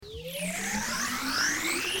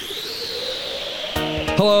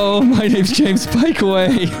Hello, my name's James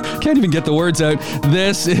Pikeway. Can't even get the words out.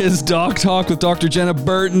 This is Doc Talk with Dr. Jenna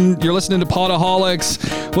Burton. You're listening to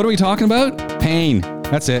Podaholics. What are we talking about? Pain.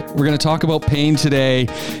 That's it. We're going to talk about pain today,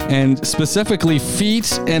 and specifically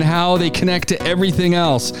feet and how they connect to everything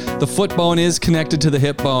else. The foot bone is connected to the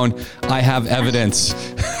hip bone. I have evidence.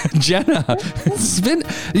 Jenna, it's been,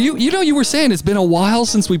 you were saying it's been a while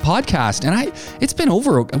since we podcast, and it's been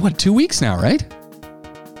over, 2 weeks now, right?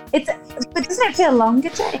 But doesn't it feel longer,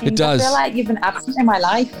 James? It does. I feel like you've been absent in my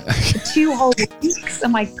life for 2 whole weeks. Oh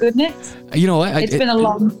my goodness. You know what? It's been a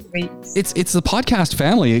long week. It's the podcast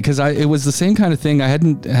family, because it was the same kind of thing. I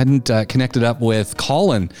hadn't connected up with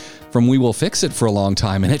Colin from We Will Fix It for a long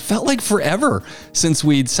time, and it felt like forever since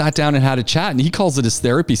we'd sat down and had a chat. And he calls it his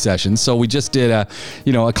therapy session. So we just did a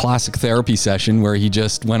classic therapy session where he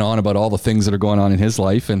just went on about all the things that are going on in his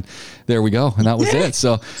life, and there we go. And that was it.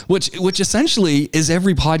 So which essentially is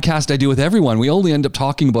every podcast I do with everyone. We only end up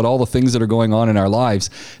talking about all the things that are going on in our lives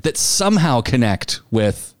that somehow connect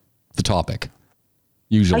with the topic.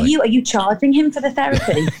 Usually. Are you charging him for the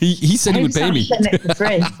therapy? he said he would pay me. It for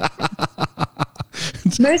free.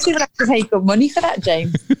 Most people have to pay good money for that,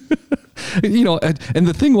 James. And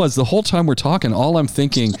the thing was, the whole time we're talking, all I'm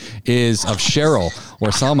thinking is of Cheryl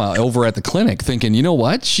or Sama over at the clinic, thinking, you know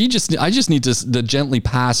what? I just need to gently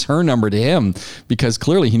pass her number to him, because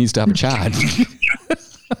clearly he needs to have a chat.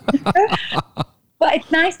 But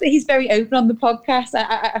it's nice that he's very open on the podcast.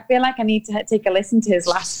 I feel like I need to take a listen to his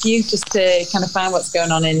last few just to kind of find what's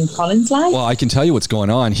going on in Colin's life. Well, I can tell you what's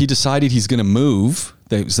going on. He decided he's going to move.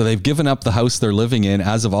 So they've given up the house they're living in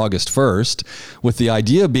as of August 1st, with the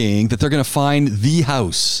idea being that they're going to find the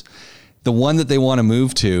house, the one that they want to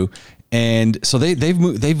move to. And so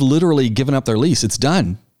they've literally given up their lease. It's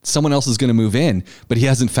done. Someone else is going to move in, but he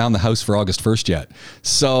hasn't found the house for August 1st yet.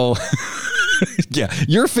 So yeah,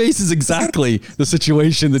 your face is exactly the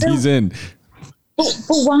situation that he's in. But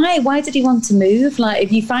why? Why did he want to move? Like,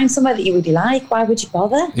 if you find somewhere that you really like, why would you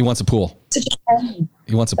bother? He wants a pool.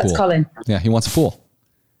 He wants a pool. That's Colin. Yeah, he wants a pool.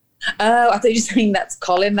 Oh, I thought you were saying that's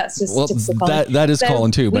Colin. That's just Colin. That is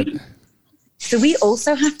Colin too, but... So we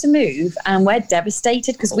also have to move, and we're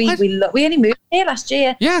devastated because we only moved here last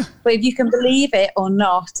year. Yeah. But if you can believe it or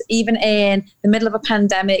not, even in the middle of a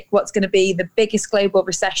pandemic, what's going to be the biggest global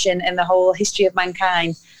recession in the whole history of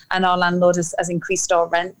mankind, and our landlord has increased our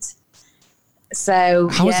rent. So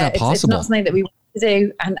how is that possible? It's not something that we want to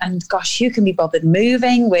do. And gosh, who can be bothered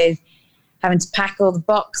moving with having to pack all the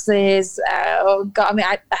boxes? Oh God, I mean,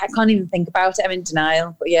 I can't even think about it. I'm in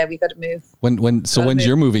denial. But yeah, we got to move. When's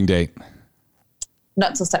your moving date?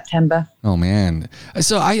 Not till September. Oh man.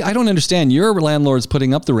 So I don't understand. Your landlord's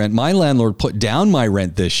putting up the rent. My landlord put down my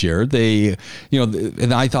rent this year.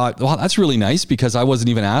 And I thought, well, that's really nice, because I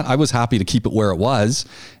was happy to keep it where it was.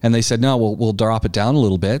 And they said, no, we'll drop it down a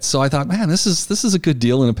little bit. So I thought, man, this is a good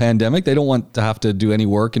deal in a pandemic. They don't want to have to do any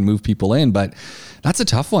work and move people in, but that's a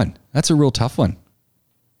tough one. That's a real tough one.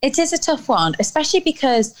 It is a tough one, especially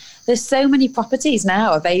because there's so many properties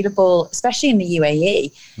now available, especially in the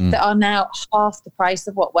UAE, that are now half the price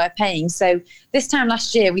of what we're paying. So this time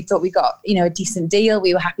last year, we thought we got, a decent deal.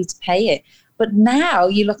 We were happy to pay it. But now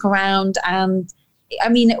you look around and, I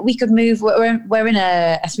mean, we could move. We're in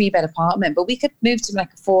a 3-bed apartment, but we could move to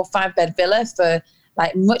like a 4 or 5-bed villa for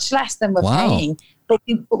like much less than we're paying. But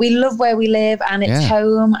we love where we live, and it's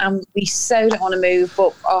home, and we so don't want to move,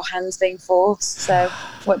 but our hands being forced. So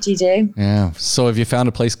what do you do? Yeah. So have you found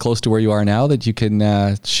a place close to where you are now that you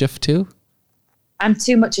can shift to? I'm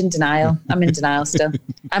too much in denial. I'm in denial still.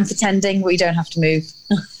 I'm pretending we don't have to move.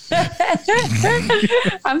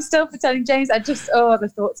 I'm still pretending, James. The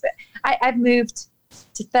thoughts of it. I've moved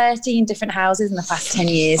to 13 different houses in the past 10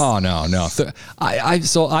 years. Oh, no. So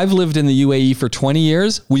I've lived in the UAE for 20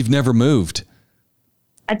 years. We've never moved.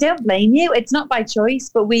 I don't blame you. It's not by choice,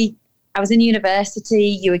 but I was in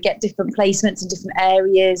university. You would get different placements in different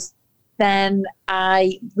areas. Then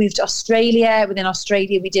I moved to Australia. Within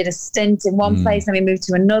Australia, we did a stint in one place, then we moved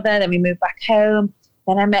to another, then we moved back home.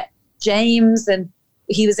 Then I met James, and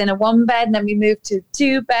he was in a 1-bed, and then we moved to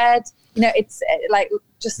 2-bed. It's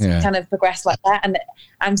kind of progressed like that. And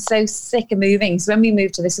I'm so sick of moving. So when we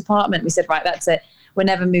moved to this apartment, we said, right, that's it. We're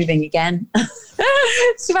never moving again.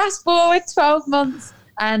 So fast forward 12 months.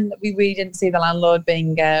 And we really didn't see the landlord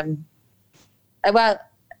being, a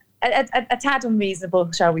tad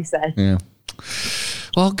unreasonable, shall we say. Yeah.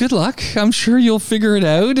 Well, good luck. I'm sure you'll figure it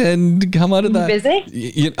out and come out of that.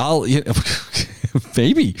 Busy?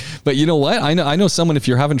 Maybe. But you know what? I know someone, if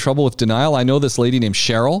you're having trouble with denial, I know this lady named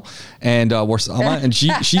Cheryl, and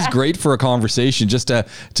she's great for a conversation, just to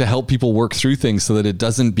help people work through things so that it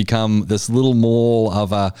doesn't become this little mole of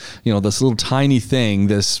this little tiny thing,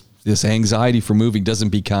 this anxiety for moving doesn't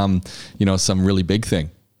become, some really big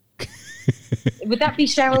thing. Would that be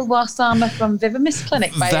Cheryl Warsama from Vivamis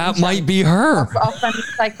Clinic? That might be her. Our friend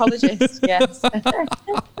psychologist, yes.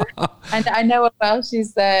 And I know her well.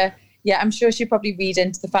 She's I'm sure she'd probably read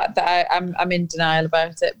into the fact that I'm in denial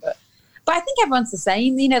about it. But I think everyone's the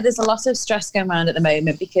same. There's a lot of stress going around at the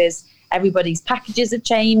moment because everybody's packages have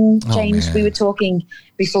changed. We were talking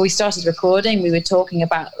before we started recording, we were talking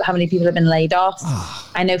about how many people have been laid off.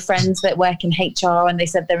 I know friends that work in HR, and they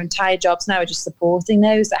said their entire jobs now are just supporting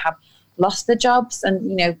those that have lost their jobs.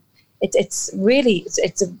 And, it's really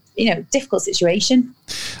a difficult situation.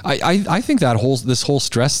 I think this whole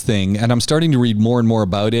stress thing, and I'm starting to read more and more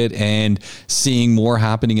about it and seeing more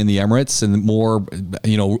happening in the Emirates and more,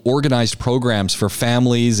 organized programs for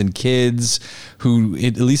families and kids who,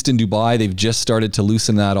 at least in Dubai, they've just started to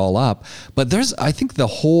loosen that all up. But I think the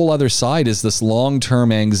whole other side is this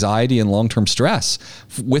long-term anxiety and long-term stress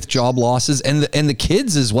with job losses and the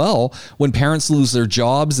kids as well. When parents lose their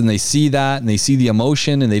jobs and they see that and they see the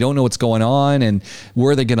emotion and they don't know what's going on and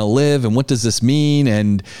where they're going to live and what does this mean,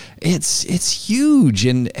 and it's huge,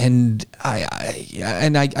 and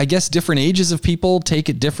I guess different ages of people take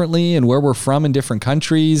it differently, and where we're from in different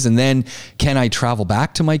countries, and then can I travel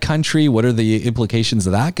back to my country? What are the implications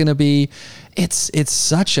of that going to be? It's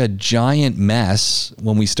such a giant mess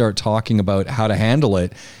when we start talking about how to handle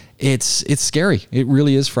it. It's scary. It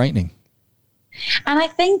really is frightening. And I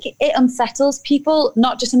think it unsettles people,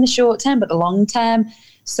 not just in the short term, but the long term.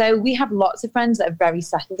 So we have lots of friends that are very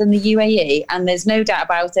settled in the UAE, and there's no doubt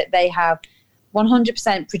about it. They have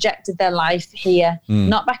 100% projected their life here,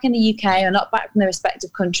 not back in the UK or not back in their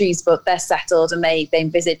respective countries, but they're settled and they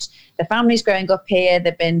envisage their families growing up here.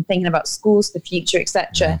 They've been thinking about schools, the future,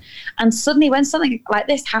 etc. And suddenly when something like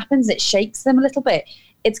this happens, it shakes them a little bit.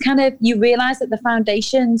 It's kind of, you realize that the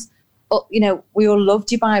foundations, we all love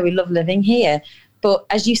Dubai, we love living here. But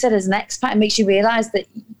as you said, as an expat, it makes you realize that,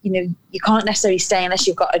 you can't necessarily stay unless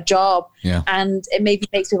you've got a job. Yeah. And it maybe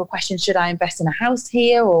makes people question, should I invest in a house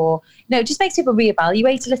here? Or, it just makes people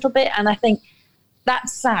reevaluate a little bit. And I think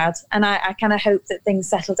that's sad. And I kind of hope that things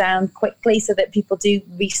settle down quickly so that people do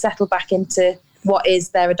resettle back into what is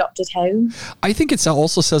their adopted home. I think it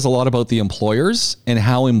also says a lot about the employers and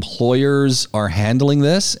how employers are handling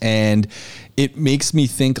this. And it makes me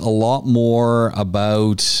think a lot more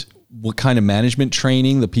about what kind of management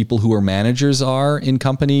training the people who are managers are in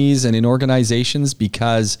companies and in organizations,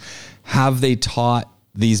 because have they taught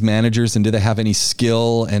these managers, and do they have any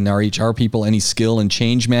skill, and our HR people any skill in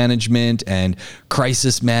change management and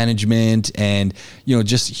crisis management and,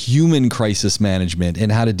 just human crisis management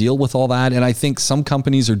and how to deal with all that. And I think some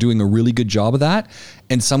companies are doing a really good job of that,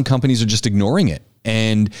 and some companies are just ignoring it.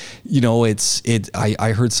 And,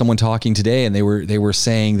 I heard someone talking today, and they were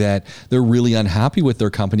saying that they're really unhappy with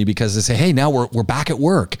their company because they say, hey, now we're back at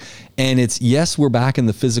work. And yes, we're back in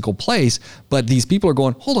the physical place, but these people are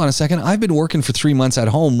going, hold on a second. I've been working for 3 months at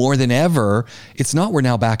home more than ever. It's not, we're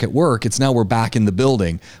now back at work. It's now we're back in the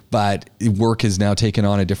building, but work has now taken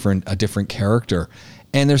on a different character.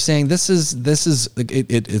 And they're saying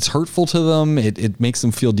it's hurtful to them. It makes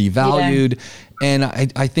them feel devalued. Yeah. And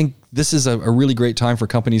I think this is a really great time for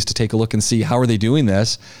companies to take a look and see, how are they doing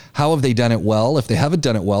this? How have they done it well? If they haven't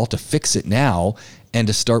done it well, to fix it now and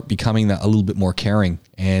to start becoming a little bit more caring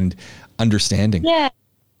and understanding. Yeah,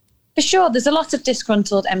 for sure. There's a lot of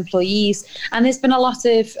disgruntled employees, and there's been a lot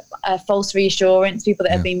of false reassurance, people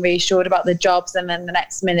that have been reassured about their jobs, and then the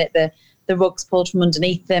next minute the rug's pulled from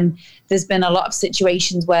underneath them. There's been a lot of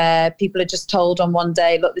situations where people are just told on one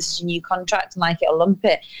day, look, this is your new contract, and like it or lump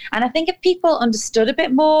it. And I think if people understood a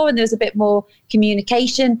bit more and there was a bit more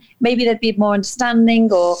communication, maybe they'd be more understanding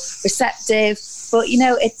or receptive. But,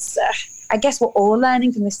 it's, I guess we're all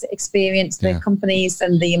learning from this experience, the companies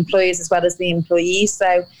and the employers as well as the employees.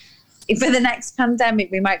 So for the next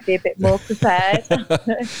pandemic, we might be a bit more prepared.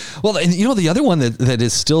 Well, and the other one that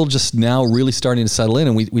is still just now really starting to settle in,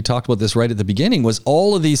 and we talked about this right at the beginning, was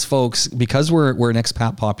all of these folks, because we're an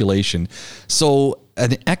expat population. So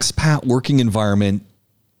an expat working environment,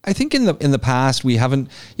 I think in the past we haven't,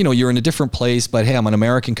 you're in a different place, but hey, I'm an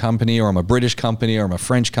American company, or I'm a British company, or I'm a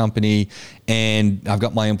French company, and I've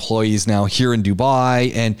got my employees now here in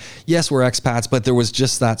Dubai. And yes, we're expats, but there was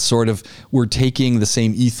just that sort of, we're taking the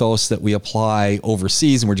same ethos that we apply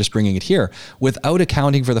overseas and we're just bringing it here without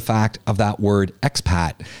accounting for the fact of that word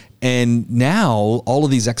expat. And now all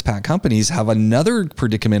of these expat companies have another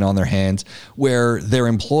predicament on their hands where their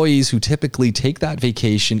employees who typically take that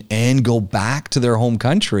vacation and go back to their home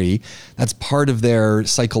country, that's part of their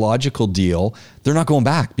psychological deal. They're not going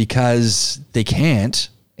back because they can't.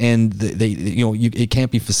 And it can't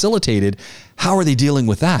be facilitated. How are they dealing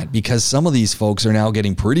with that? Because some of these folks are now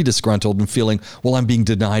getting pretty disgruntled and feeling, well, I'm being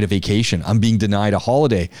denied a vacation. I'm being denied a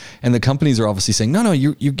holiday. And the companies are obviously saying, no,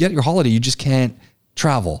 you get your holiday. You just can't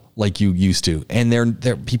travel like you used to. And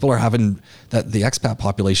they're people are having that. The expat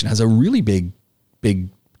population has a really big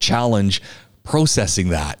challenge processing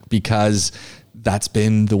that, because that's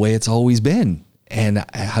been the way it's always been. And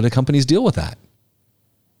how do companies deal with that?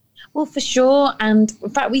 Well, for sure. And in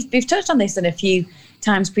fact, we've touched on this in a few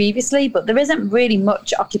times previously, but there isn't really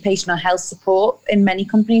much occupational health support in many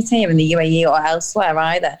companies here in the UAE or elsewhere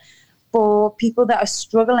either for people that are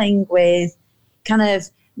struggling with kind of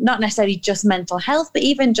not necessarily just mental health, but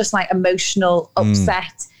even just like emotional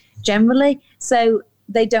upset generally. So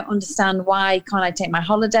they don't understand, why can't I take my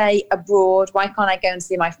holiday abroad? Why can't I go and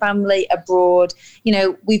see my family abroad? You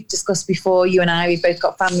know, we've discussed before, you and I, we've both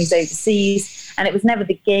got families overseas, and it was never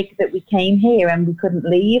the gig that we came here and we couldn't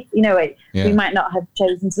leave. You know, we might not have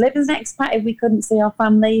chosen to live as an expat if we couldn't see our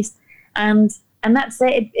families. And that's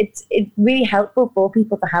it. It's really helpful for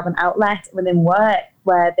people to have an outlet within work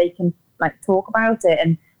where they can like talk about it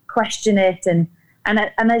and question it. And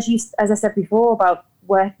as I said before about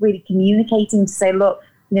work really communicating to say, look,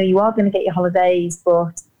 you know, you are going to get your holidays,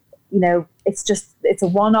 but you know, it's a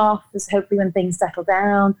one-off. Just hopefully when things settle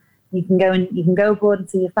down, you can go abroad and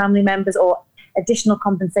see your family members, or additional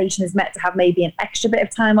compensation is meant to have maybe an extra bit of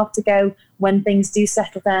time off to go when things do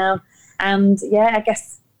settle down. And yeah,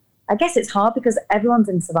 I guess it's hard because everyone's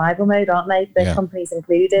in survival mode, aren't they? The companies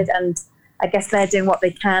included, and I guess they're doing what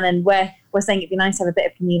they can, and we're saying it'd be nice to have a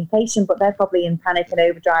bit of communication, but they're probably in panic and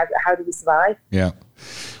overdrive. How do we survive? Yeah.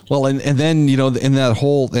 Well, and then, you know, in that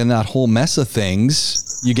whole mess of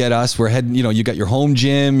things, you get us, we're heading, you know, you got your home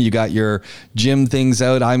gym, you got your gym things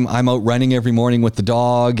out. I'm out running every morning with the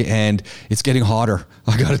dog, and it's getting hotter.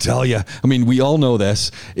 I got to tell you. I mean, we all know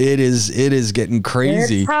this. It is getting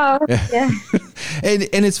crazy. Yeah.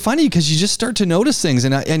 And it's funny because you just start to notice things.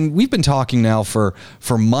 And we've been talking now for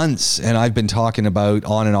months, and I've been talking about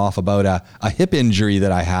on and off about a hip injury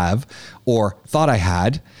that I have, or thought I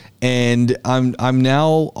had. And I'm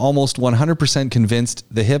now almost 100% convinced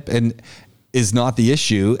the hip is not the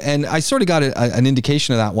issue. And I sort of got an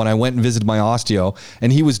indication of that when I went and visited my osteo,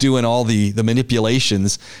 and he was doing all the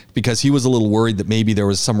manipulations because he was a little worried that maybe there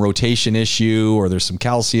was some rotation issue or there's some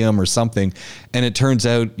calcium or something. And it turns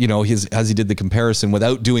out, you know, as he did the comparison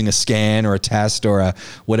without doing a scan or a test or a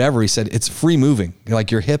whatever, he said, it's free moving.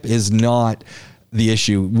 Like, your hip is not the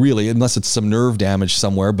issue really, unless it's some nerve damage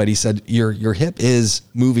somewhere. But he said your hip is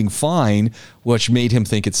moving fine, which made him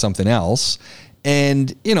think it's something else.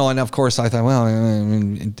 And, you know, and of course I thought, well,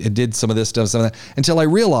 it did some of this stuff, some of that, until I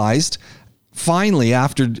realized finally,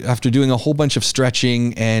 after doing a whole bunch of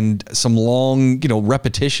stretching and some long, you know,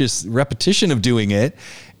 repetition of doing it,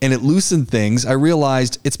 and it loosened things, I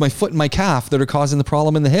realized it's my foot and my calf that are causing the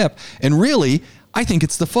problem in the hip. And really, I think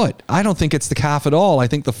it's the foot. I don't think it's the calf at all. I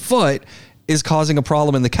think the foot is causing a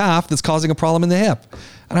problem in the calf that's causing a problem in the hip.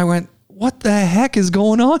 And I went, what the heck is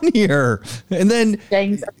going on here? And then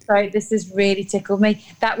James, I'm sorry, this has really tickled me.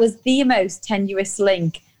 That was the most tenuous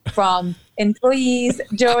link from employees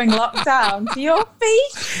during lockdown to your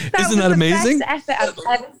feet. Isn't that amazing? The best effort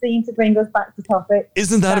I've ever seen to bring us back to topic.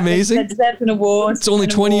 Isn't that amazing? That deserves an award. It's only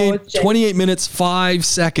 28 minutes, 5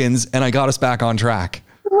 seconds, and I got us back on track.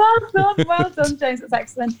 Well done, James. That's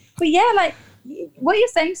excellent. But yeah, like, what you're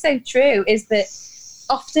saying is so true, is that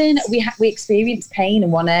often we experience pain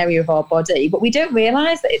in one area of our body, but we don't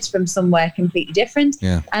realize that it's from somewhere completely different.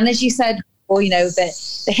 Yeah. And as you said, or, you know,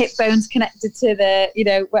 the hip bone's connected to the, you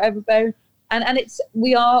know, whatever bone. And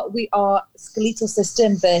we are skeletal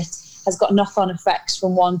system that has got knock-on effects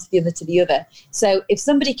from one to the other. So if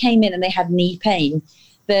somebody came in and they had knee pain,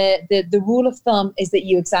 the rule of thumb is that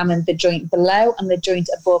you examine the joint below and the joint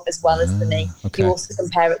above as well as the knee. Okay. You also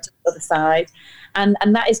compare it to the other side. And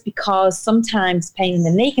that is because sometimes pain in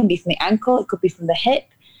the knee can be from the ankle, it could be from the hip.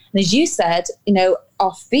 And as you said, you know,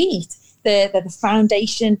 our feet, they're the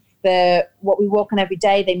foundation, what we walk on every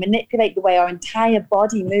day. They manipulate the way our entire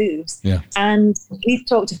body moves. Yeah. And we've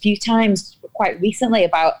talked a few times quite recently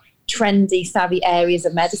about trendy, savvy areas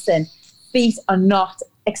of medicine. Feet are not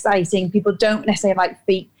exciting. People don't necessarily like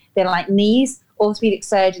feet. They like knees. Orthopedic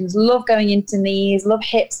surgeons love going into knees, love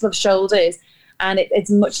hips, love shoulders. And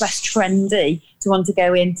it's much less trendy to want to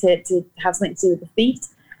go into to have something to do with the feet.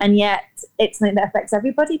 And yet it's something that affects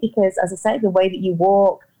everybody because, as I say, the way that you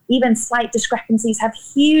walk, even slight discrepancies have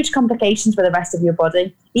huge complications for the rest of your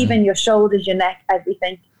body, even your shoulders, your neck,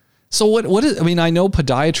 everything. So what is, I mean, I know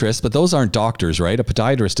podiatrists, but those aren't doctors, right? A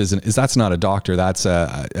podiatrist that's not a doctor. That's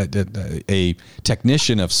a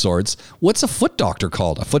technician of sorts. What's a foot doctor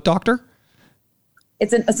called? A foot doctor?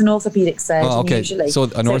 It's an orthopedic surgeon usually. So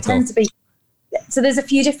an ortho. It tends to be, so there's a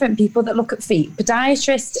few different people that look at feet.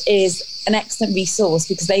 Podiatrist is an excellent resource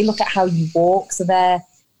because they look at how you walk. So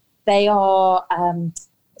they are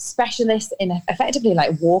specialists in effectively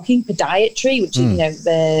like walking podiatry, which is,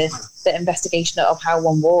 the investigation of how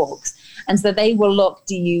one walks. And so they will look,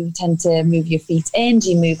 do you tend to move your feet in? Do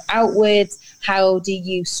you move outwards? How do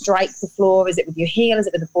you strike the floor? Is it with your heel? Is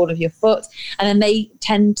it with the ball of your foot? And then they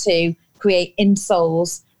tend to create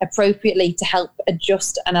insoles appropriately to help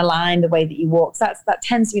adjust and align the way that you walk. So that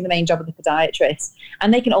tends to be the main job of the podiatrist.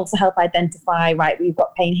 And they can also help identify, right, we've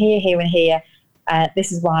got pain here, here, and here.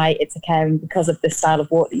 This is why it's occurring because of the style of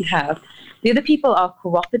walk that you have. The other people are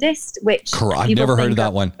chiropodists, which I've never heard of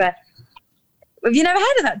that one. Have you never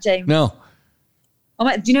heard of that, James? No.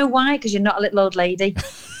 Do you know why? Because you're not a little old lady.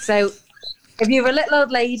 So if you were a little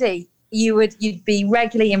old lady, you'd be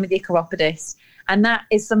regularly in with your chiropodist. And that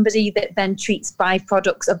is somebody that then treats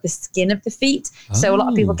byproducts of the skin of the feet. So a lot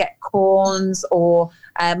of people get corns or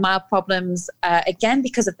mild problems, again,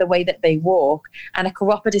 because of the way that they walk. And a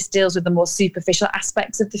chiropodist deals with the more superficial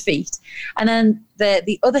aspects of the feet. And then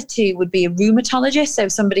the other two would be a rheumatologist. So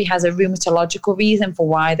if somebody has a rheumatological reason for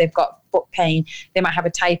why they've got foot pain. They might have a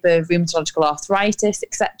type of rheumatological arthritis,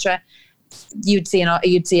 etc. You'd see a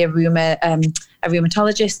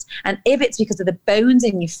rheumatologist. And if it's because of the bones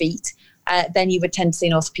in your feet, then you would tend to see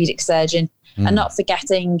an orthopedic surgeon. And not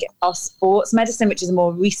forgetting our sports medicine, which is a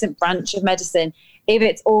more recent branch of medicine. If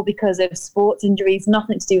it's all because of sports injuries,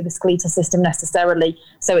 nothing to do with the skeletal system necessarily.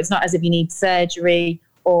 So it's not as if you need surgery,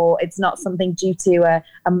 or it's not something due to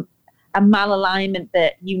a malalignment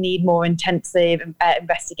that you need more intensive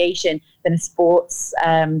investigation than a sports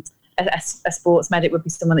medic would be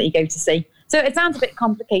someone that you go to see. So it sounds a bit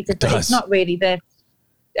complicated, but it's not really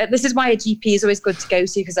this is why a GP is always good to go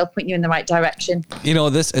to, because they'll point you in the right direction.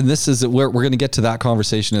 This is where we're going to get to that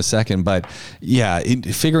conversation in a second. But yeah,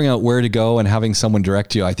 figuring out where to go and having someone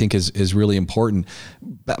direct you, I think is really important.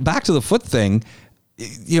 Back to the foot thing.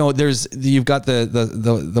 You've got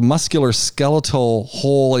the muscular skeletal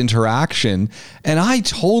whole interaction, and I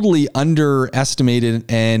totally underestimated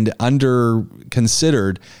and under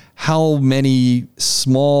considered how many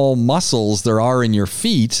small muscles there are in your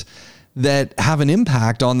feet that have an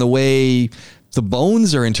impact on the way the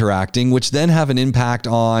bones are interacting, which then have an impact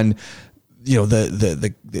on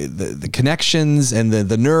the connections and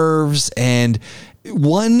the nerves. And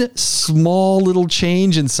one small little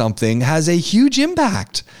change in something has a huge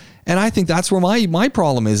impact. And I think that's where my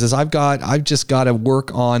problem is I've just got to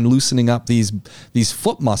work on loosening up these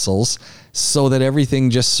foot muscles so that everything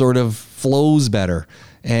just sort of flows better.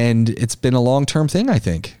 And it's been a long-term thing, I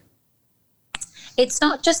think. It's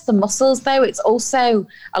not just the muscles, though. It's also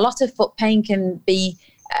a lot of foot pain can be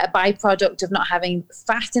a byproduct of not having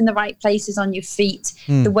fat in the right places on your feet,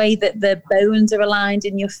 the way that the bones are aligned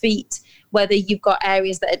in your feet, whether you've got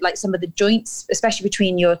areas that, like some of the joints, especially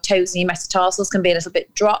between your toes and your metatarsals, can be a little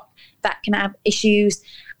bit dropped. That can have issues.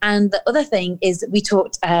 And the other thing is that we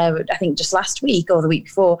talked, I think just last week or the week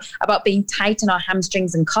before, about being tight in our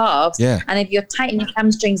hamstrings and calves. Yeah. And if you're tight in your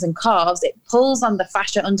hamstrings and calves, it pulls on the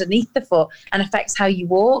fascia underneath the foot and affects how you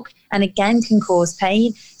walk, and again can cause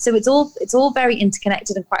pain. So it's all very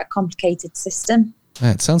interconnected and quite a complicated system.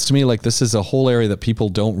 It sounds to me like this is a whole area that people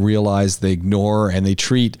don't realize, they ignore, and they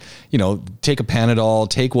treat, take a Panadol,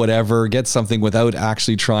 take whatever, get something without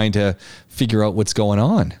actually trying to figure out what's going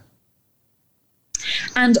on.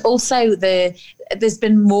 And also there's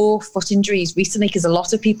been more foot injuries recently because a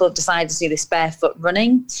lot of people have decided to do this barefoot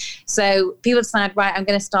running. So people decide, right, I'm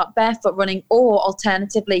going to start barefoot running, or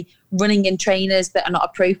alternatively running in trainers that are not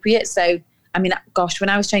appropriate. So, I mean, gosh,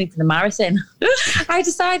 when I was training for the marathon, I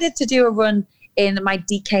decided to do a run in my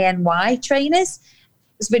DKNY trainers,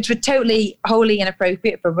 which were totally wholly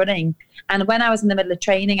inappropriate for running. And when I was in the middle of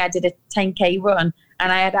training, I did a 10K run,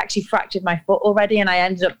 and I had actually fractured my foot already, and I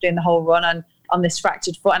ended up doing the whole run on this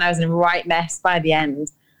fractured foot, and I was in a right mess by the end.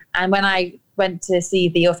 And when I went to see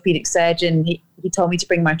the orthopedic surgeon, he told me to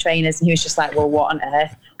bring my trainers, and he was just like, well, what on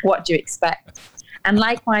earth? What do you expect? And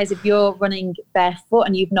likewise, if you're running barefoot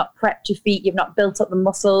and you've not prepped your feet, you've not built up the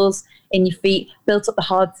muscles in your feet, built up the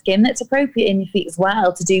hard skin that's appropriate in your feet as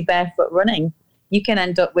well to do barefoot running, you can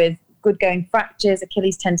end up with good going fractures,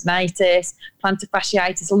 Achilles tendonitis, plantar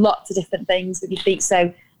fasciitis, lots of different things with your feet.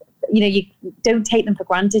 So, you don't take them for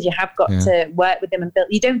granted. You have got to work with them and build.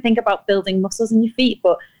 You don't think about building muscles in your feet,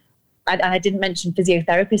 but I didn't mention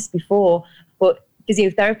physiotherapists before, but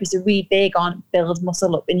physiotherapists are really big on build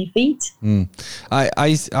muscle up in your feet.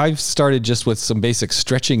 I've started just with some basic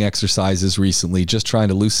stretching exercises recently, just trying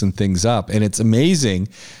to loosen things up. And it's amazing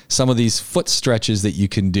some of these foot stretches that you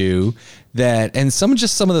can do and some of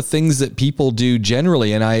the things that people do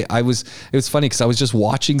generally. And it was funny because I was just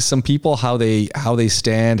watching some people, how they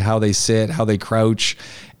stand, how they sit, how they crouch.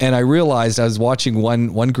 And I realized I was watching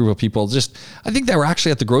one group of people, I think they were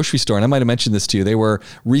actually at the grocery store, and I might have mentioned this to you. They were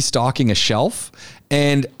restocking a shelf,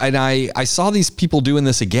 and I saw these people doing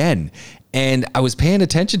this again. And I was paying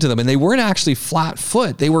attention to them, and they weren't actually flat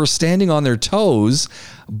foot. They were standing on their toes,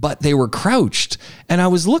 but they were crouched. And I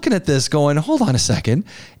was looking at this going, hold on a second.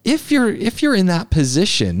 If you're in that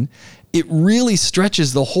position, it really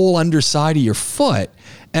stretches the whole underside of your foot.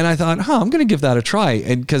 And I thought, I'm going to give that a try.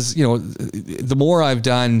 And because, the more I've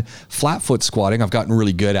done flat foot squatting, I've gotten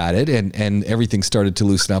really good at it, and everything started to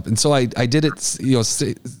loosen up. And so I did it,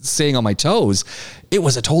 staying on my toes. It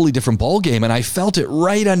was a totally different ball game. And I felt it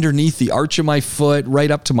right underneath the arch of my foot, right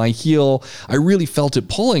up to my heel. I really felt it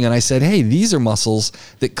pulling. And I said, hey, these are muscles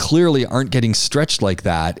that clearly aren't getting stretched like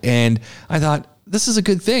that. And I thought, this is a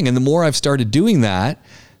good thing. And the more I've started doing that,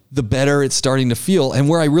 the better it's starting to feel. And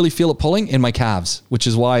where I really feel it pulling, in my calves, which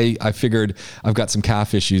is why I figured I've got some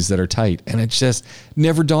calf issues that are tight. And it just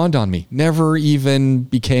never dawned on me, never even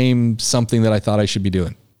became something that I thought I should be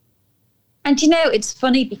doing. And it's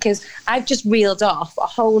funny because I've just reeled off a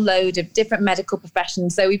whole load of different medical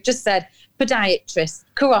professions. So we've just said podiatrists,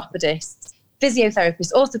 chiropodists,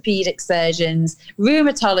 physiotherapists, orthopedic surgeons,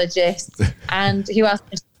 rheumatologists, and who else?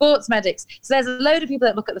 Sports medics. So there's a load of people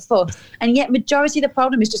that look at the foot, and yet majority of the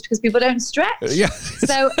problem is just because people don't stretch. Yeah.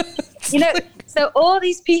 So, so all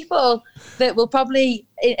these people that will probably,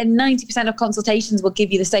 in 90% of consultations, will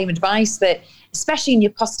give you the same advice, that especially in your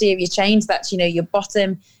posterior chains, that's, your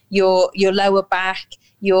bottom, your lower back,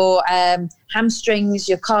 your hamstrings,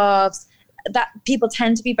 your calves, that people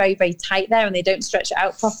tend to be very, very tight there, and they don't stretch it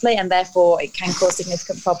out properly, and therefore it can cause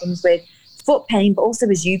significant problems with foot pain, but also,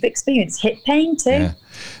 as you've experienced, hip pain too. Yeah.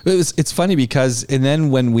 It's funny because, and then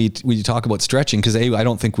when we talk about stretching, because I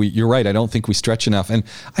don't think you're right, I don't think we stretch enough. And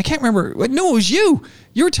I can't remember, no, it was you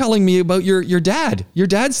were telling me about your dad. Your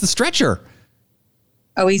dad's the stretcher.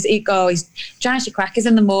 He's giant crackers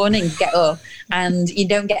in the morning, get up, and you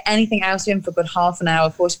don't get anything out of him for a good half an hour,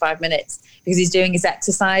 45 minutes, because he's doing his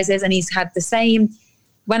exercises, and he's had the same,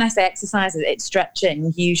 when I say exercises, it's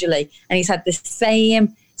stretching usually, and he's had the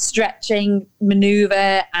same stretching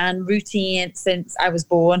maneuver and routine since I was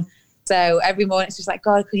born. So every morning it's just like,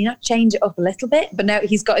 God, could you not change it up a little bit? But no,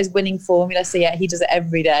 he's got his winning formula, so yeah, he does it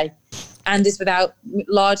every day, and is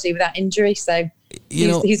largely without injury. So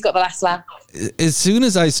he's got the last laugh. As soon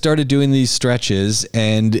as I started doing these stretches,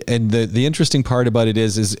 and the interesting part about it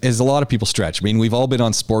is a lot of people stretch. I mean, we've all been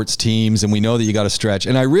on sports teams, and we know that you got to stretch.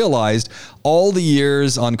 And I realized all the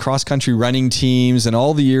years on cross-country running teams and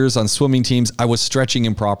all the years on swimming teams, I was stretching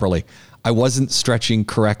improperly. I wasn't stretching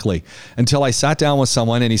correctly until I sat down with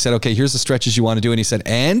someone and he said, okay, here's the stretches you want to do. And he said,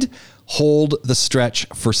 and hold the stretch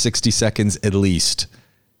for 60 seconds at least.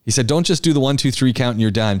 He said, don't just do the 1, 2, 3 count and you're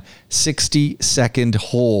done. 60-second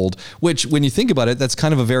hold, which when you think about it, that's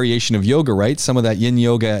kind of a variation of yoga, right? Some of that yin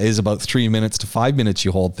yoga is about 3 minutes to 5 minutes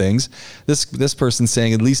you hold things. This person's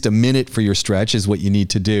saying at least a minute for your stretch is what you need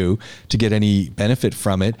to do to get any benefit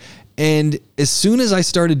from it. And as soon as I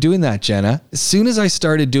started doing that, Jenna, as soon as I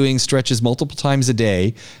started doing stretches multiple times a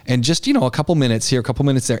day and just, a couple minutes here, a couple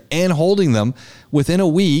minutes there, and holding them, within a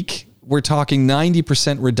week, we're talking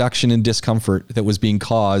 90% reduction in discomfort that was being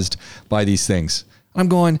caused by these things. I'm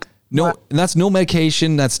going, no, and that's no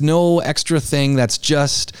medication. That's no extra thing. That's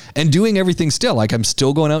just, and doing everything still. Like, I'm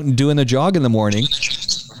still going out and doing a jog in the morning,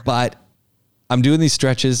 but I'm doing these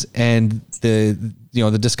stretches and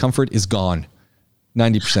the discomfort is gone.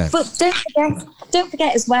 90%. But don't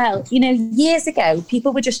forget as well, years ago,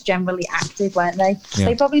 people were just generally active, weren't they? Yeah.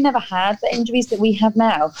 They probably never had the injuries that we have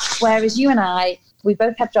now. Whereas you and I, we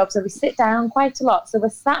both have jobs, so we sit down quite a lot. So we're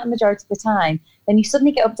sat the majority of the time. Then you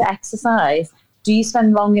suddenly get up to exercise. Do you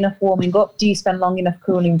spend long enough warming up? Do you spend long enough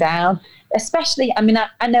cooling down? Especially, I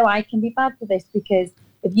know I can be bad for this, because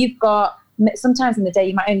if you've got, sometimes in the day,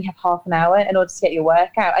 you might only have half an hour in order to get your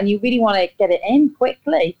workout, and you really want to get it in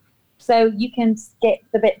quickly. So you can skip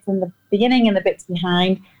the bits in the beginning and the bits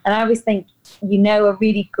behind. And I always think, a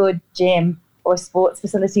really good gym or a sports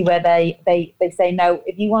facility where they say, no,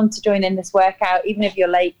 if you want to join in this workout, even if you're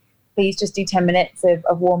late, please just do 10 minutes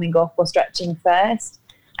of warming up or stretching first.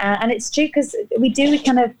 And it's true, because we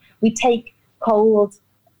take cold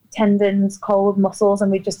tendons, cold muscles,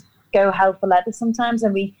 and we just go hell for leather sometimes,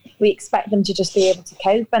 and we expect them to just be able to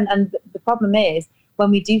cope. And the problem is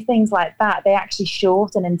when we do things like that, they actually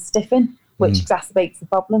shorten and stiffen, which exacerbates the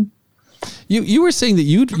problem. You were saying that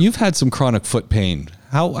you've had some chronic foot pain.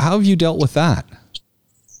 How have you dealt with that?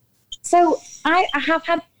 So I've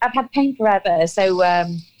had pain forever. So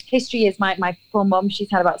history is my poor mum.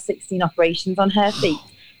 She's had about 16 operations on her feet.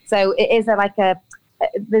 So it is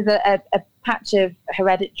there's a patch of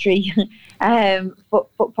hereditary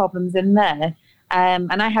foot problems in there.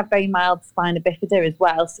 And I have very mild spina bifida as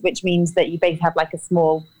well, which means that you basically have like a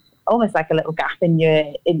small, almost like a little gap in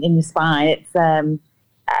your spine. It's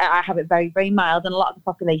I have it very, very mild, and a lot of the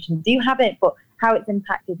population do have it. But how it's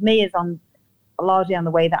impacted me is largely on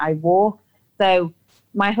the way that I walk. So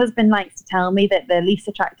my husband likes to tell me that the least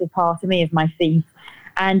attractive part of me is my feet.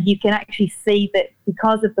 And you can actually see that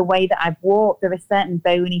because of the way that I've walked, there are certain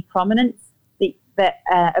bony prominence that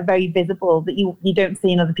are very visible that you don't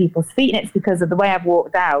see in other people's feet. And it's because of the way I've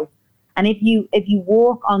walked out. And if you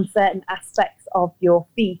walk on certain aspects of your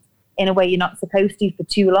feet in a way you're not supposed to for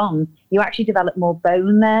too long, you actually develop more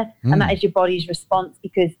bone there. And that is your body's response,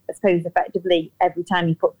 because I suppose effectively every time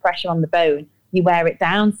you put pressure on the bone, you wear it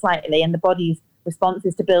down slightly, and the body's response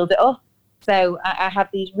is to build it up. So I have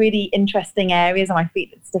these really interesting areas on my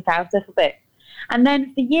feet that stick out a little bit. And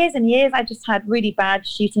then for years and years, I just had really bad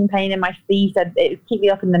shooting pain in my feet. It would keep me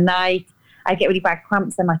up in the night. I'd get really bad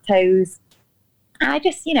cramps in my toes. And I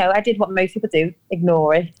just, I did what most people do,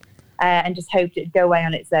 ignore it, and just hoped it'd go away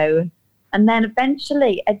on its own. And then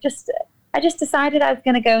eventually I just decided I was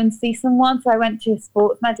going to go and see someone. So I went to a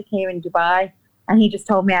sports medic here in Dubai, and he just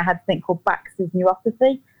told me I had something called Baxter's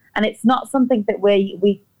neuropathy. And it's not something that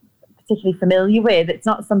we particularly familiar with. It's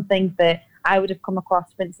not something that I would have come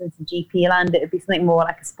across, for instance, in GP land. It would be something more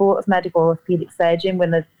like a sports medic or orthopedic surgeon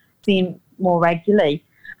will have seen more regularly.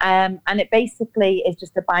 And it basically is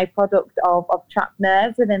just a byproduct of trapped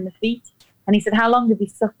nerves within the feet. And he said, how long have you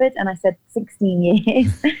suffered? And I said, 16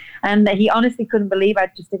 years. And he honestly couldn't believe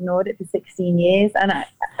I'd just ignored it for 16 years. And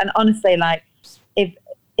honestly, like, if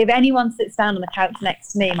anyone sits down on the couch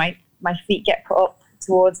next to me, my feet get put up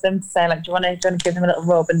towards them to say, like, do you want to give them a little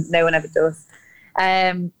rub? And no one ever does.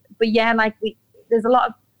 But yeah, like there's a lot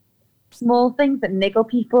of small things that niggle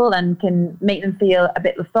people and can make them feel a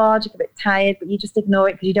bit lethargic, a bit tired, but you just ignore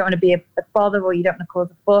it because you don't want to be a bother, or you don't want to cause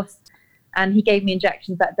a fuss. And he gave me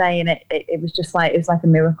injections that day, and it was just like, it was like a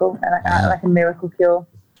miracle, like a miracle cure.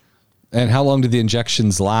 And how long did the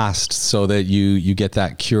injections last so that you get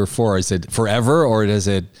that cure for? Is it forever, or does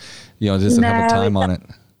it, does it have a time on it?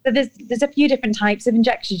 So there's a few different types of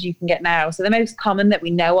injections you can get now. So the most common that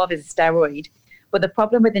we know of is a steroid. But the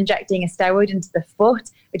problem with injecting a steroid into the foot,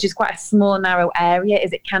 which is quite a small, narrow area,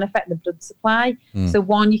 is it can affect the blood supply. So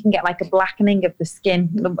one, you can get like a blackening of the skin.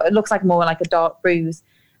 It looks like more like a dark bruise.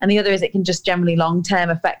 And the other is it can just generally long-term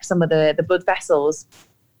affect some of the blood vessels.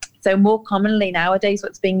 So more commonly nowadays,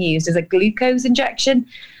 what's being used is a glucose injection.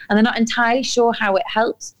 And they're not entirely sure how it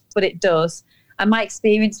helps, but it does. And my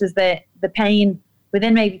experience was that the pain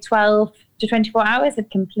within maybe 12 to 24 hours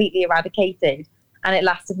had completely eradicated. And it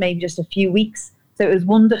lasted maybe just a few weeks. So it was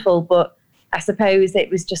wonderful, but I suppose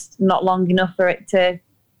it was just not long enough for it to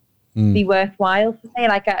be worthwhile for me.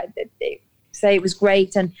 Like, say it was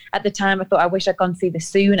great. And at the time I thought I wish I'd gone see this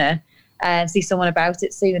sooner and see someone about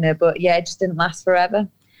it sooner. But yeah, it just didn't last forever.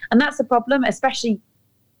 And that's the problem, especially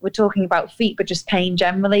we're talking about feet, but just pain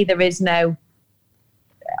generally.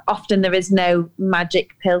 Often there is no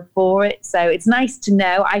magic pill for it. So it's nice to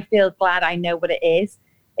know. I feel glad I know what it is.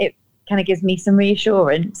 It kind of gives me some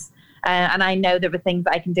reassurance. And I know there are things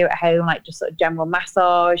that I can do at home, like just sort of general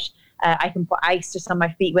massage. I can put ice just on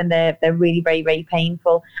my feet when they're really very, very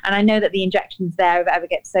painful. And I know that the injections there, if it ever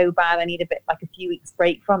gets so bad, I need a few weeks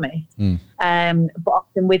break from it. But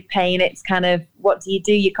often with pain, it's kind of, what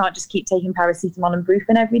do? You can't just keep taking paracetamol and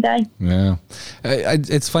Brufen every day. Yeah.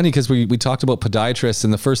 It's funny because we talked about podiatrists,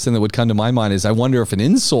 and the first thing that would come to my mind is I wonder if an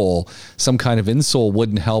insole, some kind of insole,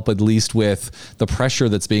 wouldn't help at least with the pressure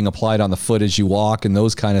that's being applied on the foot as you walk and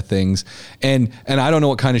those kind of things. And I don't know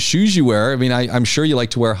what kind of shoes you wear. I mean, I'm sure you like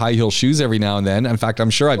to wear high heel shoes every now and then. In fact, I'm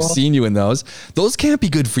sure I've seen you in those. Those can't be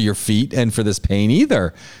good for your feet and for this pain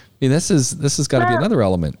either. I mean, this has got to be another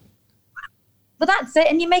element. But that's it.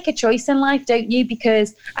 And you make a choice in life, don't you?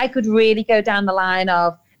 Because I could really go down the line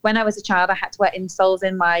of, when I was a child, I had to wear insoles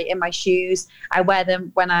in my shoes. I wear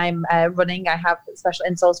them when I'm running. I have special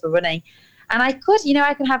insoles for running. And I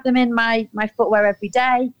could have them in my footwear every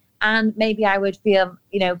day. And maybe I would feel,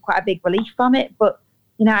 quite a big relief from it. But,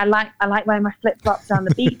 I like wearing my flip-flops on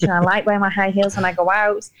the beach, and I like wearing my high heels when I go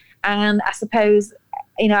out. And I suppose,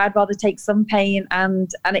 I'd rather take some pain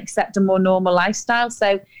and accept a more normal lifestyle. So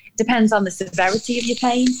it depends on the severity of your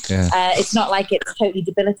pain. Yeah. It's not like it's totally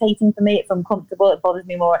debilitating for me. It's uncomfortable. It bothers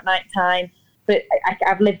me more at night time. But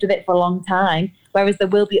I've lived with it for a long time. Whereas there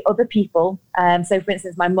will be other people. So, for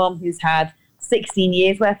instance, my mum, who's had 16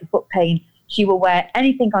 years worth of foot pain, she will wear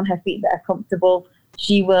anything on her feet that are comfortable.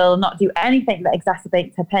 She will not do anything that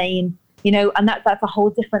exacerbates her pain. You know, and that's a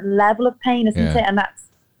whole different level of pain, isn't it? And that's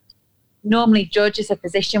normally judged as a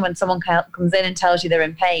physician when someone comes in and tells you they're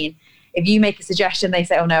in pain. If you make a suggestion, they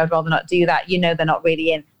say, oh no, I'd rather not do that. You know, they're not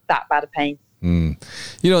really in that bad of pain. You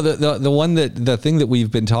know, the thing that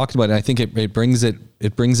we've been talking about, and I think it brings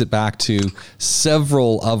it back to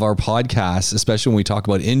several of our podcasts, especially when we talk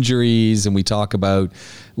about injuries and we talk about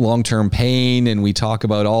long-term pain and we talk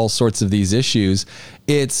about all sorts of these issues.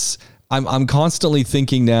 I'm constantly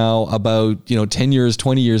thinking now about, you know, 10 years,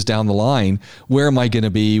 20 years down the line, where am I going to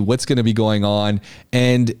be? What's going to be going on?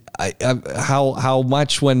 And how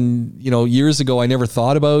much when, you know, years ago, I never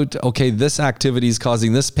thought about, okay, this activity is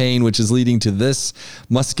causing this pain, which is leading to this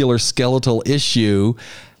musculoskeletal issue.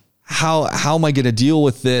 How am I going to deal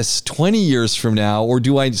with this 20 years from now? Or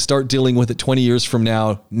do I start dealing with it 20 years from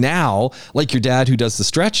now, like your dad who does the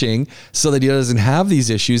stretching, so that he doesn't have these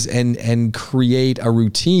issues, and create a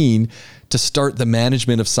routine to start the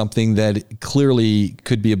management of something that clearly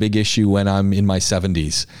could be a big issue when I'm in my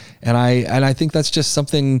 70s. And I think that's just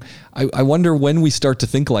something, I wonder when we start to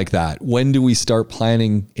think like that. When do we start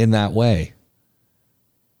planning in that way?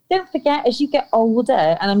 Don't forget, as you get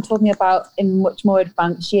older, and I'm talking about in much more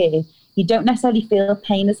advanced years, you don't necessarily feel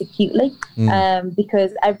pain as acutely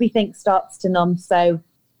because everything starts to numb. So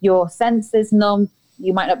your senses numb.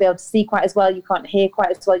 You might not be able to see quite as well. You can't hear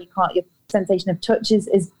quite as well. Your sensation of touch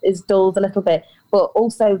is dulled a little bit. But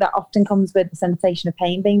also that often comes with the sensation of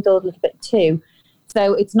pain being dulled a little bit too.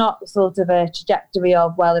 So it's not sort of a trajectory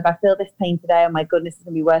of, well, if I feel this pain today, oh my goodness, it's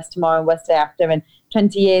going to be worse tomorrow and worse the day after, and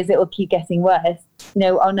 20 years it will keep getting worse. You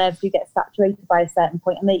know, our nerves do get saturated by a certain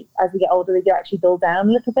point, and as we get older, they do actually dull down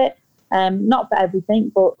a little bit. Not for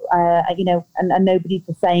everything, but, you know, and nobody's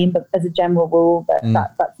the same, but as a general rule, that's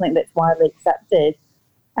something that's widely accepted.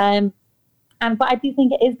 But I do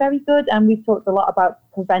think it is very good, and we've talked a lot about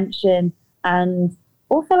prevention and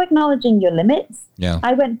also acknowledging your limits. Yeah.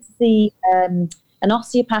 I went to see an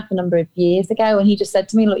osteopath a number of years ago, and he just said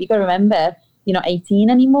to me, look, you've got to remember, you're not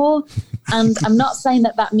 18 anymore. And I'm not saying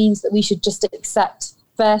that means that we should just accept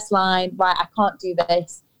first line, right, I can't do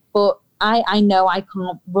this. But I know I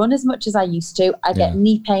can't run as much as I used to. I get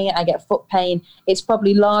knee pain, I get foot pain. It's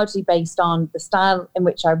probably largely based on the style in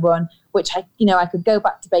which I run, which I could go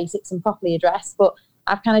back to basics and properly address, but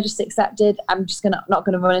I've kind of just accepted I'm just not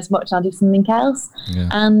going to run as much, and I'll do something else. Yeah.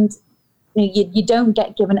 And you don't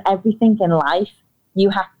get given everything in life. You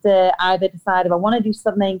have to either decide, if I want to do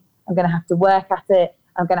something, I'm going to have to work at it.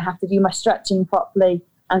 I'm going to have to do my stretching properly.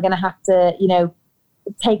 I'm going to have to,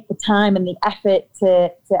 take the time and the effort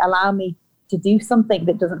to allow me to do something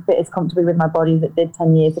that doesn't fit as comfortably with my body as it did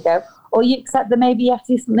 10 years ago. Or you accept that maybe you have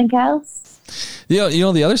to do something else.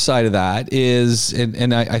 The other side of that is,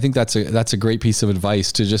 and I think that's a great piece of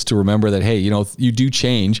advice to remember that, hey, you do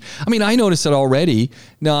change. I mean, I noticed it already,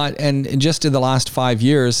 and just in the last 5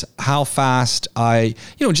 years, how fast I,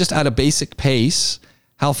 just at a basic pace,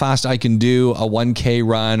 how fast I can do a 1K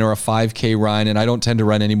run or a 5K run. And I don't tend to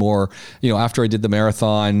run anymore. After I did the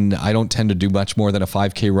marathon, I don't tend to do much more than a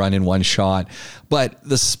 5K run in one shot. But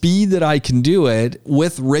the speed that I can do it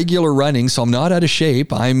with regular running, so I'm not out of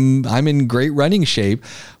shape. I'm in great running shape.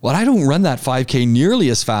 Well, I don't run that 5K nearly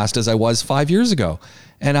as fast as I was 5 years ago.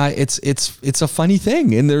 And it's a funny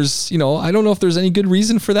thing. And there's, I don't know if there's any good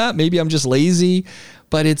reason for that. Maybe I'm just lazy,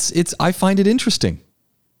 but I find it interesting.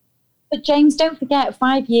 But James, don't forget,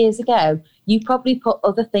 5 years ago, you probably put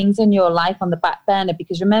other things in your life on the back burner,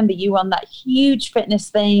 because remember, you were on that huge fitness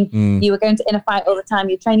thing. You were going to Inner Fight all the time.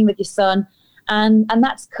 You're training with your son. And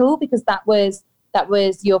that's cool, because that was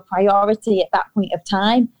your priority at that point of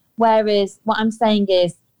time. Whereas what I'm saying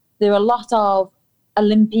is there are a lot of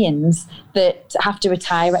Olympians that have to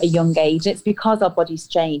retire at a young age. It's because our bodies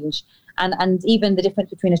change. And even the difference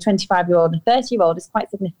between a 25-year-old and a 30-year-old is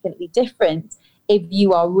quite significantly different if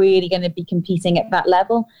you are really going to be competing at that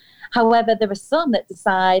level. However, there are some that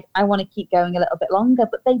decide, I want to keep going a little bit longer,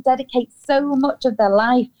 but they dedicate so much of their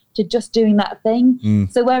life to just doing that thing.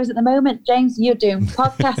 So whereas at the moment, James, you're doing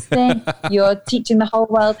podcasting, you're teaching the whole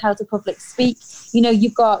world how to public speak,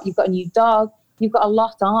 you've got a new dog, you've got a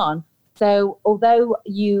lot on. So although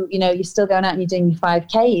you're still going out and you're doing your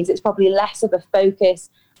 5Ks, it's probably less of a focus,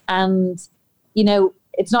 and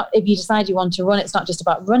it's not, if you decide you want to run, it's not just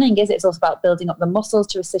about running, is it? It's also about building up the muscles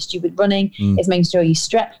to assist you with running. It's making sure you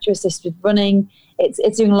stretch to assist with running.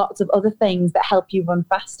 It's doing lots of other things that help you run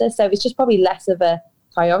faster. So it's just probably less of a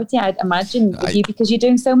priority, I'd imagine, with you, because you're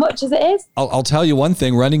doing so much as it is. I'll tell you one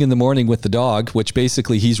thing: running in the morning with the dog, which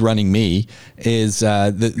basically he's running me, is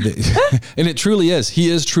and it truly is. He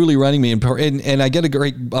is truly running me, and I get a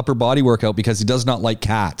great upper body workout because he does not like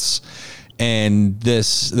cats. And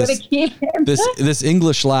this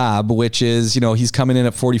English lab, which is, he's coming in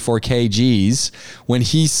at 44 kgs. When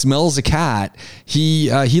he smells a cat, he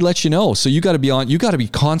lets you know. So you got to be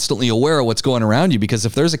constantly aware of what's going around you, because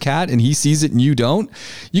if there's a cat and he sees it and you don't,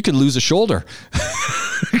 you could lose a shoulder.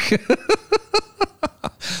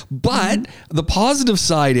 But the positive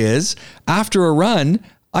side is, after a run,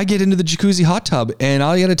 I get into the jacuzzi hot tub, and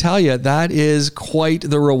I got to tell you, that is quite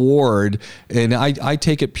the reward. And I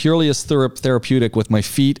take it purely as therapeutic, with my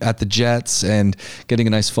feet at the jets and getting a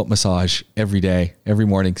nice foot massage every day, every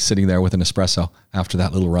morning, sitting there with an espresso after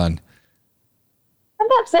that little run. And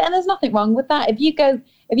that's it. And there's nothing wrong with that. If you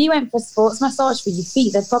went for a sports massage for your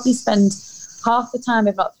feet, they'd probably spend half the time,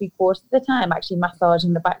 if not 3/4 of the time, actually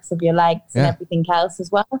massaging the backs of your legs and everything else as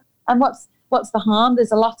well. And what's the harm?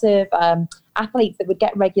 There's a lot of athletes that would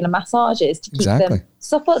get regular massages to keep them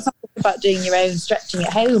supple. It's not just about doing your own stretching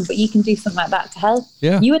at home, but you can do something like that to help.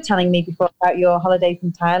 Yeah. You were telling me before about your holiday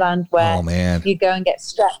from Thailand, where you go and get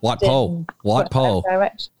stretched. Wat Po.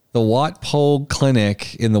 The Wat Po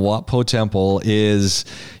clinic in the Wat Po temple is,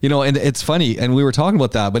 and it's funny, and we were talking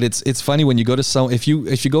about that, but it's funny when you go to if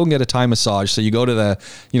you go and get a Thai massage, so you go to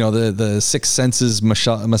the Six Senses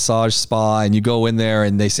massage spa, and you go in there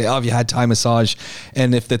and they say, oh, have you had Thai massage?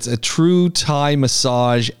 And if it's a true Thai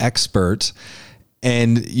massage expert,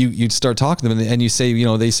 and you start talking to them, and you say,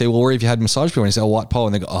 they say, well, where have you had massage before? And you say, oh, Wat Po.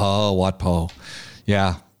 And they go, oh, Wat Po.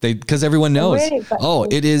 Yeah. Because everyone knows,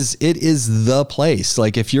 it is the place.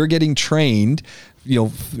 Like, if you're getting trained,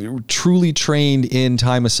 truly trained in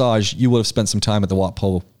Thai massage, you would have spent some time at the Wat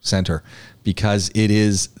Po Center, because it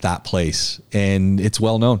is that place, and it's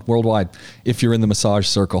well known worldwide if you're in the massage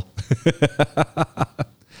circle.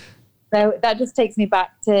 So that just takes me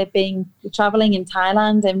back to traveling in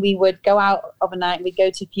Thailand, and we would go out of a night, we'd go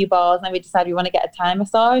to a few bars, and then we'd decide we want to get a Thai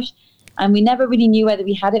massage. And we never really knew whether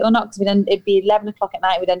we had it or not, because it'd be 11 o'clock at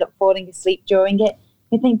night. We'd end up falling asleep during it.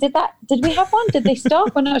 We think, did we have one? Did they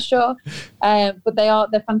stop? We're not sure. But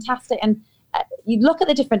they're fantastic. And you look at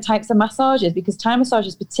the different types of massages, because Thai massage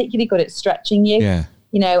is particularly good at stretching you.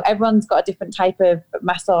 Yeah. Everyone's got a different type of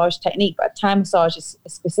massage technique, but Thai massage is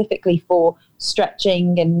specifically for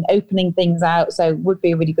stretching and opening things out. So it would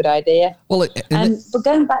be a really good idea. Well, but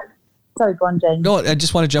going back. Sorry, go on, James. No, I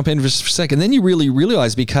just want to jump in for a second. Then you really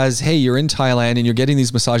realize, because, hey, you're in Thailand and you're getting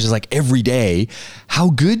these massages like every day, how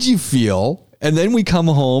good you feel. And then we come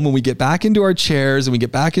home and we get back into our chairs and we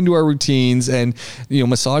get back into our routines, and,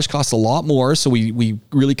 massage costs a lot more. So we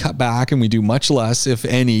really cut back and we do much less, if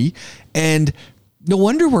any. And no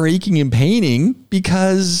wonder we're aching and paining,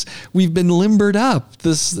 because we've been limbered up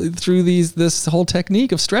through this whole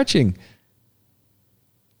technique of stretching.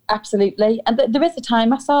 Absolutely. And there is a Thai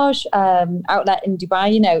massage outlet in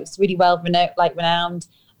Dubai, it's really well renowned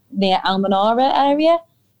near Al Manara area.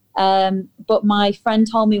 But my friend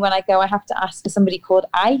told me when I go, I have to ask for somebody called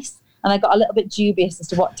Ice. And I got a little bit dubious as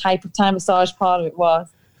to what type of Thai massage parlor it was.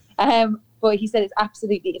 But he said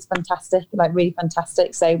it's fantastic, like really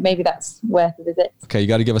fantastic. So maybe that's worth a visit. Okay, you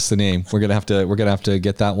got to give us the name. We're gonna have to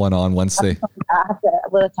get that one on once they.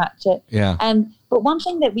 We'll attach it. Yeah. But one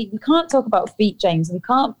thing that we can't talk about feet, James, and we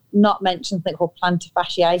can't not mention something called plantar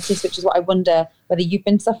fasciitis, which is what I wonder whether you've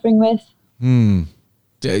been suffering with.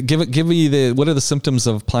 Give me what are the symptoms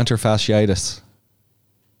of plantar fasciitis?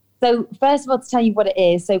 So first of all, to tell you what it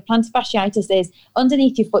is, so plantar fasciitis is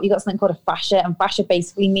underneath your foot, you've got something called a fascia, and fascia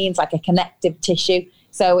basically means like a connective tissue.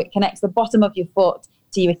 So it connects the bottom of your foot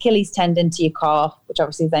to your Achilles tendon, to your calf, which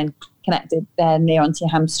obviously is then connected near onto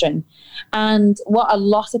your hamstring. And what a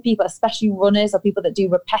lot of people, especially runners or people that do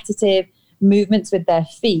repetitive movements with their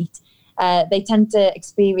feet, they tend to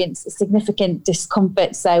experience significant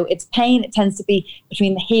discomfort. So it's pain. It tends to be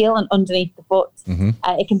between the heel and underneath the foot. Mm-hmm.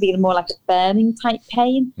 It can be more like a burning type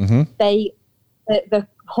pain. Mm-hmm. The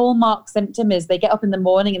hallmark symptom is they get up in the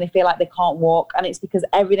morning and they feel like they can't walk, and it's because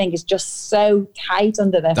everything is just so tight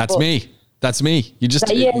under their foot. That's me.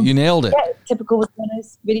 You nailed it. Yeah, typical with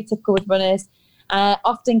runners. Really typical with runners.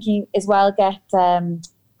 Often can as well get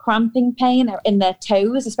cramping pain in their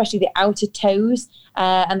toes, especially the outer toes,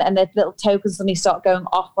 and their little toe can suddenly start going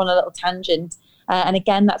off on a little tangent. And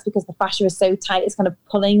again, that's because the fascia is so tight, it's kind of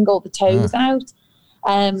pulling all the toes out.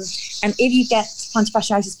 And if you get plantar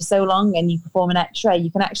fasciitis for so long and you perform an x-ray,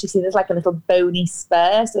 you can actually see there's like a little bony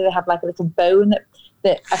spur. So they have like a little bone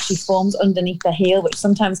that actually forms underneath the heel, which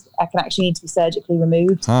sometimes can actually need to be surgically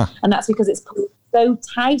removed. And that's because it's so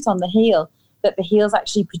tight on the heel that the heels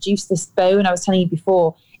actually produce this bone. I was telling you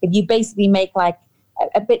before, if you basically make like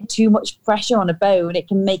a bit too much pressure on a bone, it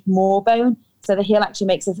can make more bone. So the heel actually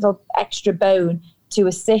makes this little extra bone to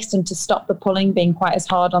assist and to stop the pulling being quite as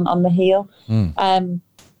hard on the heel.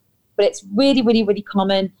 But it's really, really, really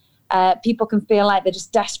common. People can feel like they're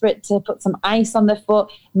just desperate to put some ice on their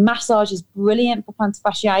foot. Massage is brilliant for plantar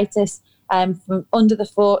fasciitis from under the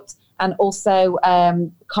foot, and also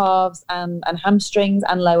calves and hamstrings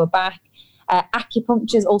and lower back.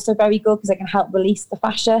 Acupuncture is also very good because it can help release the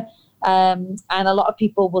fascia. And a lot of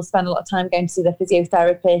people will spend a lot of time going to see their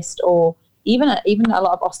physiotherapist, or even a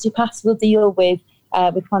lot of osteopaths will deal with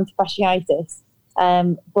plantar fasciitis.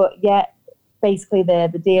 But yeah, basically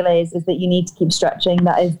the deal is that you need to keep stretching.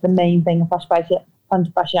 That is the main thing of plantar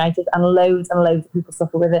fasciitis, and loads of people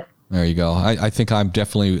suffer with it. There you go. I think I'm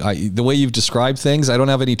definitely, the way you've described things, I don't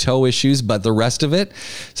have any toe issues, but the rest of it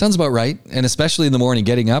sounds about right. And especially in the morning,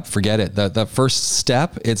 getting up, forget it. The first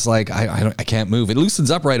step, it's like, I can't move. It loosens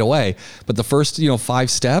up right away. But the first, 5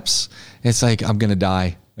 steps, it's like, I'm going to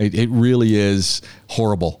die. It really is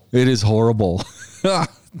horrible. It is horrible.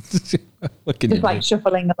 What can just you like do?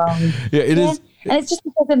 Shuffling along. Yeah, it is. And it's just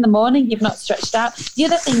because in the morning you've not stretched out. The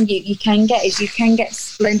other thing you can get is you can get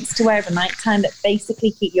splints to wear over nighttime that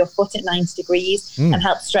basically keep your foot at 90 degrees and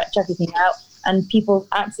help stretch everything out. And people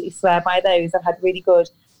absolutely swear by those. I've had really good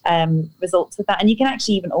results with that. And you can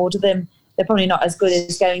actually even order them. They're probably not as good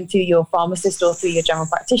as going to your pharmacist or through your general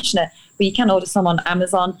practitioner, but you can order some on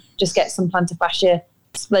Amazon. Just get some plantar fascia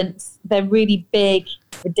splints. They're really big,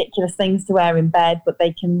 ridiculous things to wear in bed, but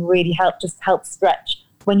they can really help stretch.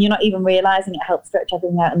 When you're not even realizing it, helps stretch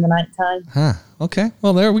everything out in the nighttime. Okay.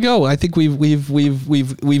 Well, there we go. I think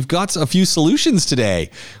we've got a few solutions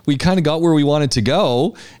today. We kind of got where we wanted to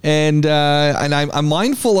go, and I'm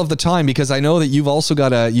mindful of the time because I know that you've also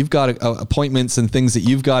got appointments and things that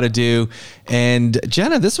you've got to do. And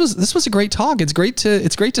Jenna, this was a great talk. It's great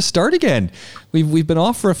to start again. We've been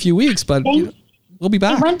off for a few weeks, but we'll be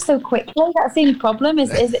back. It went so quickly. That's the only problem.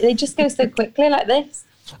 Is they just go so quickly like this.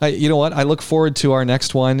 You know what? I look forward to our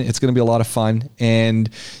next one. It's going to be a lot of fun, and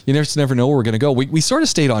you just never know where we're going to go. We sort of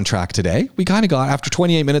stayed on track today. We kind of got, after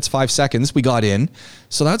 28 minutes, 5 seconds, we got in.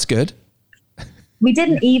 So that's good. We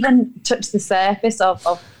didn't even touch the surface of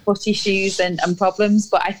foot issues and problems,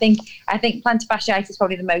 but I think plantar fasciitis is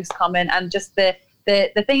probably the most common, and just the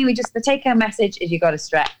thing the take home message is you got to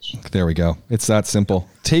stretch. There we go. It's that simple.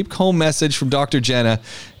 Take home message from Dr. Jenna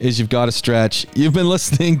is you've got to stretch. You've been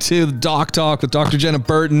listening to the Doc Talk with Dr. Jenna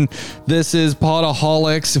Burton. This is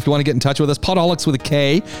Podaholics. If you want to get in touch with us, Podaholics with a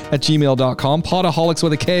K at gmail.com. Podaholics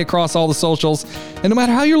with a K across all the socials. And no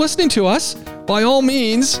matter how you're listening to us, by all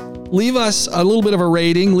means, leave us a little bit of a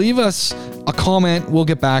rating. Leave us a comment. We'll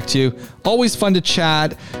get back to you. Always fun to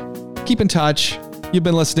chat. Keep in touch. You've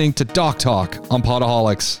been listening to Doc Talk on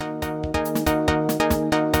Podaholics.